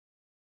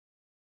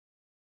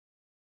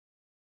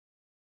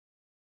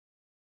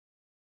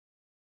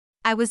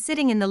I was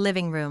sitting in the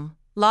living room,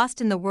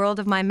 lost in the world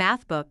of my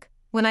math book,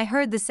 when I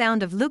heard the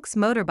sound of Luke's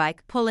motorbike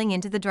pulling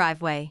into the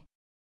driveway.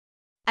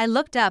 I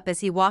looked up as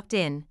he walked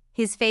in,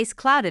 his face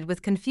clouded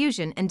with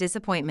confusion and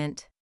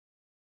disappointment.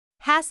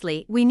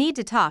 "Hasley, we need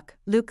to talk,"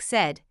 Luke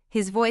said,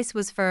 his voice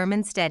was firm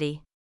and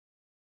steady.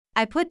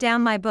 I put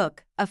down my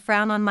book, a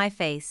frown on my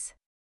face.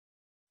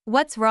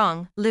 "What's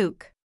wrong,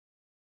 Luke?"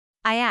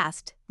 I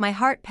asked, my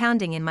heart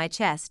pounding in my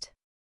chest.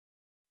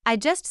 "I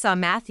just saw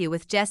Matthew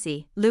with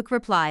Jessie," Luke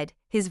replied,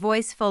 his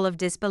voice full of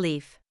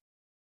disbelief.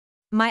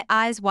 My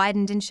eyes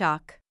widened in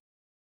shock.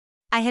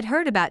 I had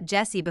heard about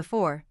Jessie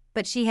before,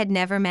 but she had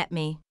never met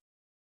me.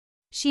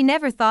 She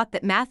never thought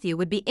that Matthew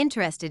would be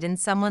interested in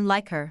someone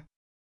like her.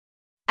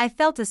 I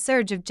felt a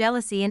surge of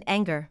jealousy and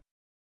anger.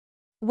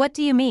 "What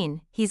do you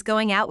mean, he's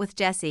going out with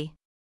Jessie?"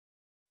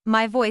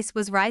 My voice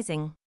was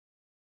rising.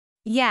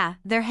 "Yeah,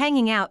 they're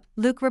hanging out,"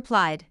 Luke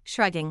replied,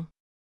 shrugging.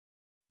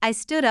 I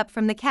stood up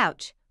from the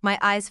couch, my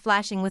eyes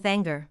flashing with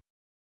anger.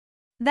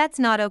 "That's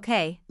not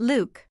okay,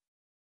 Luke,"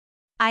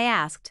 I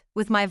asked,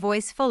 with my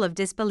voice full of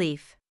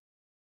disbelief.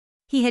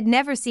 He had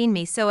never seen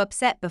me so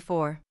upset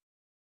before.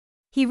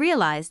 He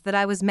realized that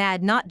I was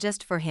mad not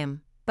just for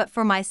him, but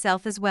for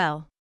myself as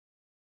well.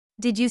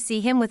 "Did you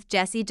see him with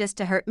Jessie just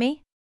to hurt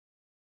me?"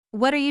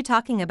 "What are you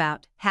talking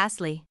about,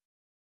 Hasley?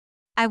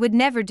 I would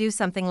never do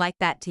something like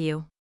that to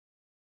you."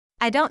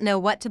 "I don't know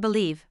what to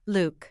believe,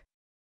 Luke.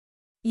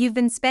 You've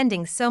been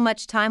spending so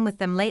much time with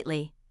them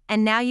lately,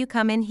 and now you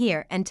come in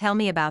here and tell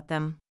me about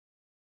them."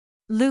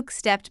 Luke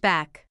stepped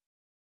back.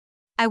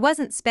 "I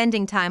wasn't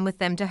spending time with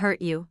them to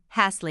hurt you,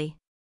 Hasley.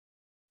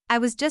 I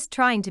was just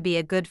trying to be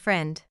a good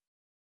friend."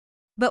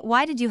 "But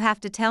why did you have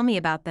to tell me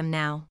about them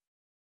now?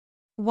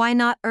 Why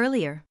not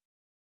earlier?"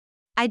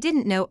 "I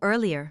didn't know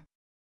earlier.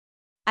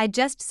 I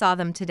just saw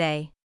them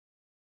today."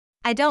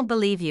 "I don't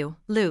believe you,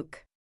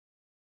 Luke.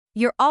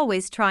 You're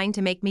always trying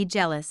to make me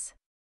jealous."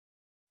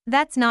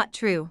 "That's not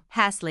true,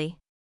 Hasley.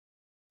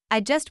 I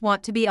just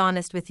want to be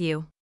honest with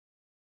you."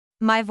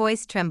 My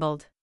voice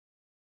trembled.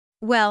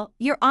 "Well,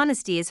 your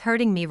honesty is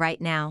hurting me right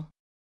now."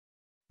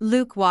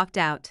 Luke walked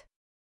out.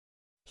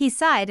 He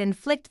sighed and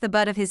flicked the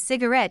butt of his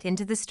cigarette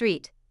into the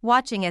street,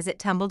 watching as it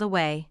tumbled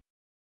away.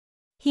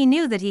 He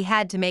knew that he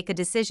had to make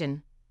a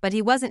decision, but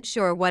he wasn't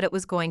sure what it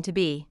was going to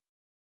be.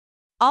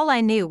 All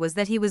I knew was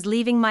that he was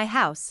leaving my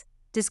house,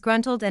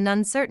 disgruntled and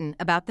uncertain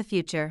about the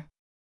future.